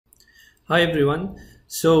Hi everyone.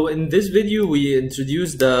 So in this video we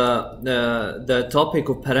introduce the topic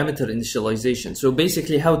of parameter initialization. So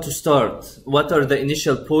basically how to start, what are the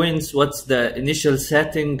initial points, what's the initial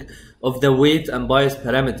setting of the weight and bias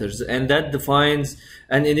parameters, and that defines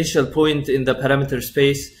an initial point in the parameter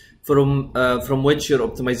space from which your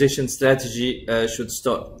optimization strategy should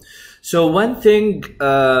start. So one thing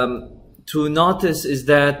to notice is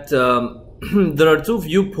that there are two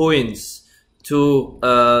viewpoints to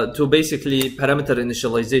basically parameter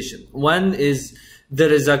initialization. One is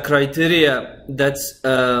there is a criteria that's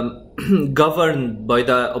governed by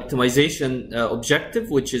the optimization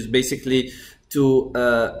objective, which is basically to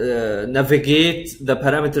navigate the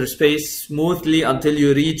parameter space smoothly until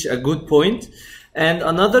you reach a good point. And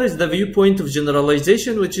another is the viewpoint of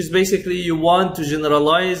generalization, which is basically you want to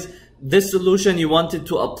generalize this solution, you want it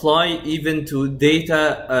to apply even to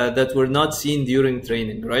data that were not seen during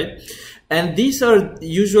training, right? And these are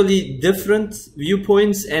usually different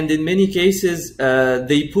viewpoints, and in many cases,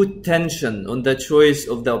 they put tension on the choice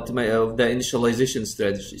of the initialization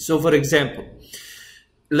strategy. So for example,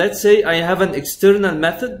 let's say I have an external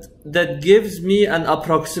method that gives me an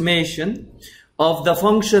approximation of the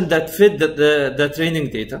function that fit the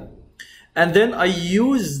training data. And then I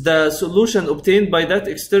use the solution obtained by that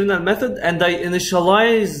external method and I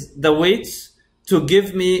initialize the weights to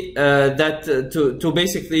give me to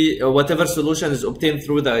basically whatever solution is obtained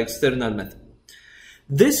through the external method.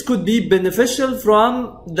 This could be beneficial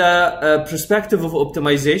from the perspective of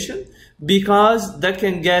optimization, because that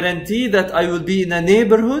can guarantee that I will be in a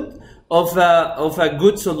neighborhood of a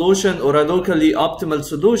good solution or a locally optimal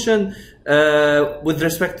solution with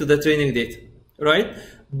respect to the training data, right?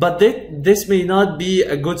 But this may not be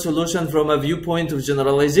a good solution from a viewpoint of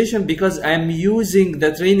generalization, because I'm using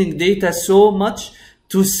the training data so much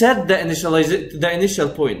to set the initial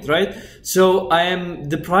point, right? So I am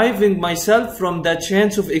depriving myself from the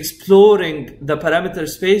chance of exploring the parameter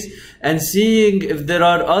space and seeing if there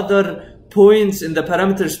are other points in the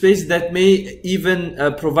parameter space that may even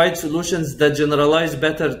provide solutions that generalize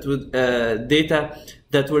better to data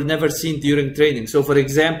that were never seen during training. So for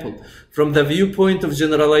example, from the viewpoint of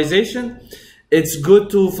generalization, it's good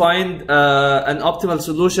to find an optimal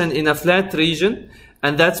solution in a flat region,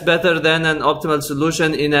 and that's better than an optimal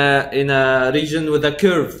solution in a region with a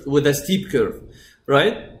curve, with a steep curve,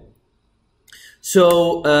 right?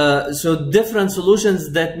 So so different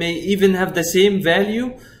solutions that may even have the same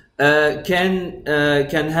value can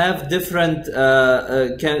have different,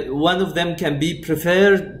 one of them can be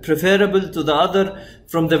preferable to the other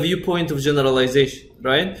from the viewpoint of generalization,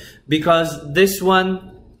 right? Because this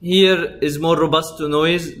one here is more robust to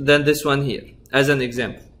noise than this one here, as an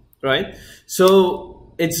example, right?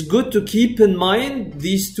 So it's good to keep in mind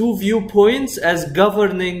these two viewpoints as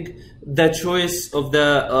governing the choice of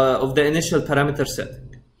the initial parameter setting.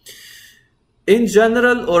 In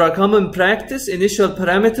general, or a common practice, initial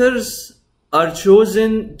parameters are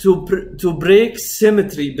chosen to break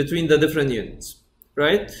symmetry between the different units,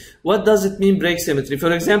 right? What does it mean, break symmetry?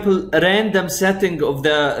 For example, a random setting of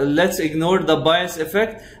let's ignore the bias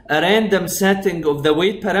effect, a random setting of the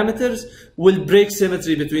weight parameters will break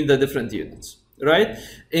symmetry between the different units, right?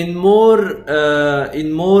 In more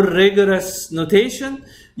rigorous notation,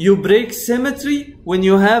 you break symmetry when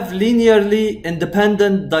you have linearly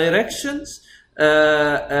independent directions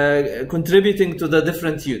contributing to the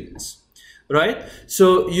different units, right?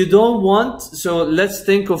 So you don't want, so let's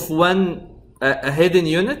think of a hidden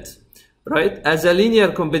unit, right, as a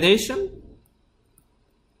linear combination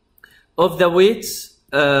of the weights,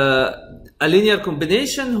 a linear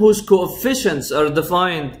combination whose coefficients are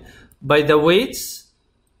defined by the weights,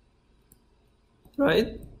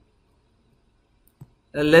 right?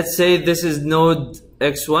 Let's say this is node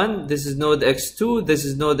x1, this is node x2, this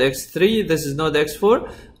is node x3, this is node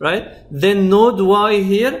x4, right? Then node y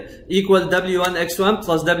here equal w1 x1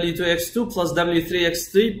 plus w2 x2 plus w3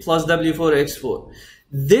 x3 plus w4 x4.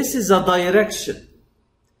 This is a direction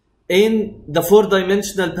in the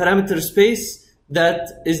four-dimensional parameter space that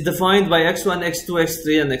is defined by x1, x2,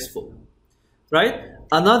 x3, and x4, right?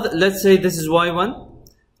 Another, let's say this is y1,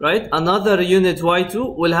 right? Another unit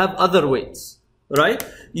y2 will have other weights, right?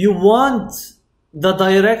 You want the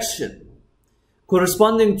direction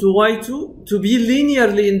corresponding to y2 to be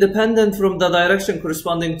linearly independent from the direction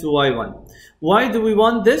corresponding to y1. Why do we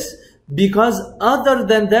want this? Because other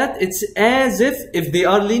than that, it's as if they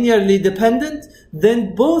are linearly dependent,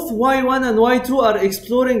 then both y1 and y2 are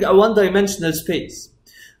exploring a one-dimensional space,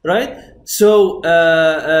 right? So,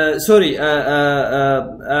 a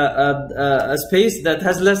space that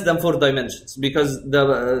has less than 4 dimensions, because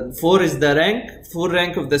the 4 is the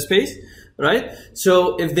rank of the space, right?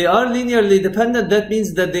 So if they are linearly dependent, that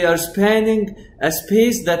means that they are spanning a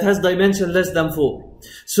space that has dimension less than 4.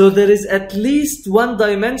 So there is at least one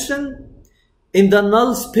dimension in the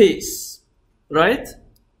null space, right?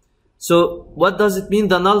 So what does it mean,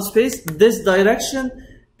 the null space? This direction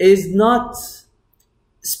is not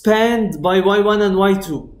spanned by y1 and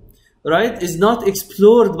y2, right? Is not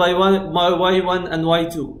explored by y1 and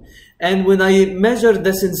y2. And when I measure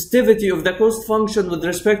the sensitivity of the cost function with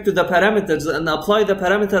respect to the parameters and apply the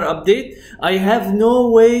parameter update, I have no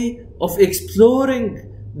way of exploring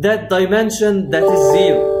that dimension that is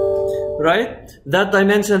 0, right? That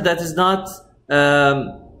dimension that is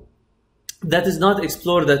not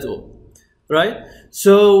explored at all, right?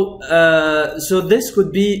 So so this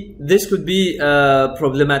could be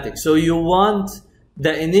problematic. So you want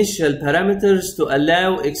the initial parameters to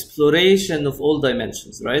allow exploration of all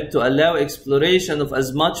dimensions, right? To allow exploration of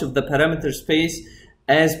as much of the parameter space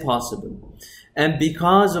as possible. And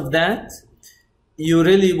because of that, you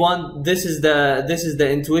really want, this is the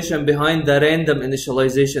intuition behind the random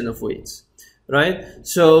initialization of weights, right?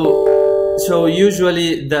 So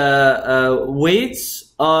usually the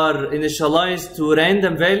weights are initialized to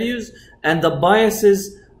random values and the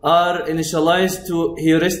biases are initialized to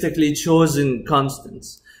heuristically chosen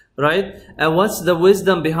constants, right? And what's the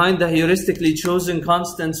wisdom behind the heuristically chosen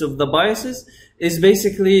constants of the biases? Is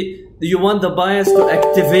basically you want the bias to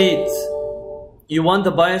activate. You want the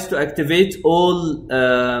bias to activate all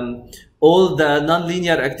the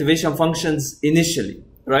nonlinear activation functions initially,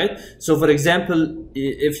 right? So for example,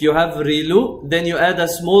 if you have ReLU, then you add a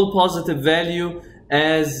small positive value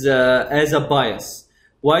as a bias.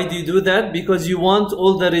 Why do you do that? Because you want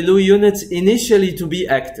all the ReLU units initially to be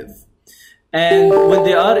active. And when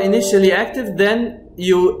they are initially active, then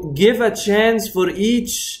you give a chance for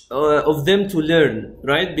each of them to learn,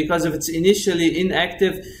 right? Because if it's initially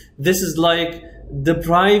inactive, this is like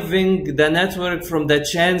depriving the network from the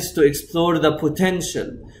chance to explore the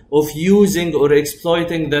potential of using or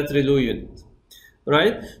exploiting that ReLU unit,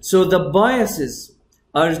 right? So the biases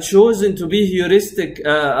are chosen to be heuristic,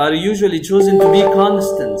 are usually chosen to be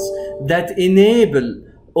constants that enable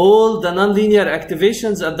all the nonlinear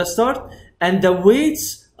activations at the start, and the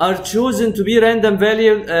weights are chosen to be random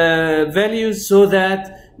values so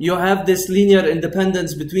that you have this linear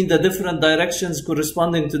independence between the different directions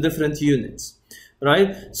corresponding to different units,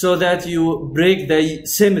 right? So that you break the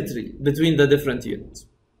symmetry between the different units.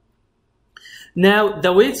 Now,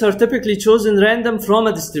 the weights are typically chosen random from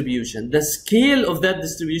a distribution. The scale of that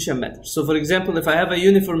distribution matters. So, for example, if I have a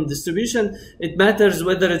uniform distribution, it matters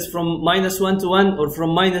whether it's from -1 to 1, or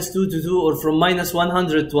from -2 to 2, or from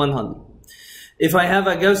 -100 to 100. If I have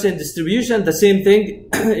a Gaussian distribution, the same thing,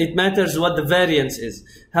 it matters what the variance is.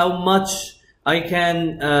 How much I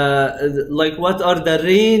can, like what are the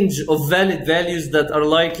range of valid values that are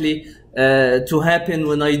likely to happen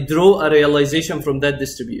when I draw a realization from that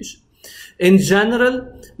distribution. In general,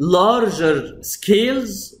 larger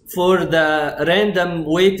scales for the random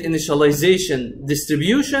weight initialization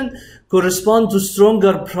distribution correspond to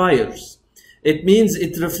stronger priors. It means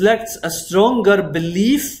it reflects a stronger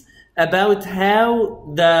belief about how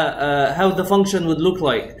the function would look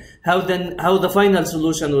like, how the final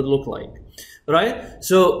solution would look like, right?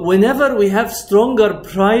 So whenever we have stronger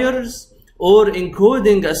priors or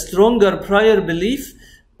encoding a stronger prior belief,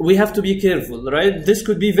 we have to be careful, right? This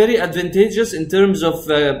could be very advantageous in terms of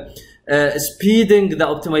speeding the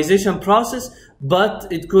optimization process, but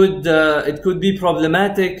it could be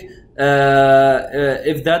problematic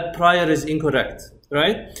if that prior is incorrect,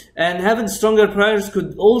 right? And having stronger priors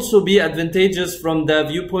could also be advantageous from the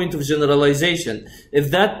viewpoint of generalization. If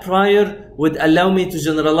that prior would allow me to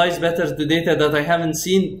generalize better to data that I haven't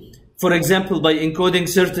seen, for example, by encoding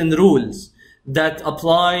certain rules that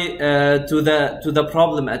apply to the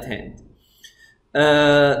problem at hand.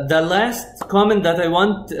 The last comment that I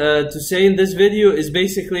want to say in this video is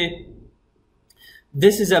basically,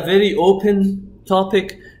 this is a very open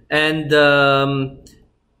topic, and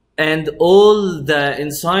all the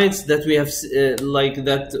insights that we have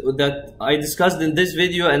that I discussed in this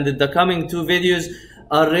video and in the coming two videos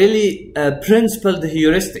are really principled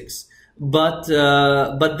heuristics. But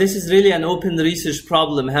this is really an open research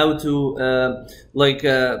problem, how to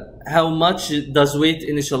how much does weight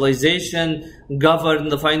initialization govern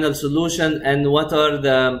the final solution, and what are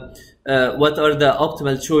the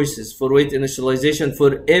optimal choices for weight initialization for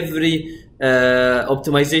every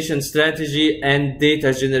optimization strategy and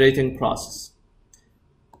data generating process.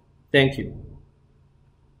 Thank you.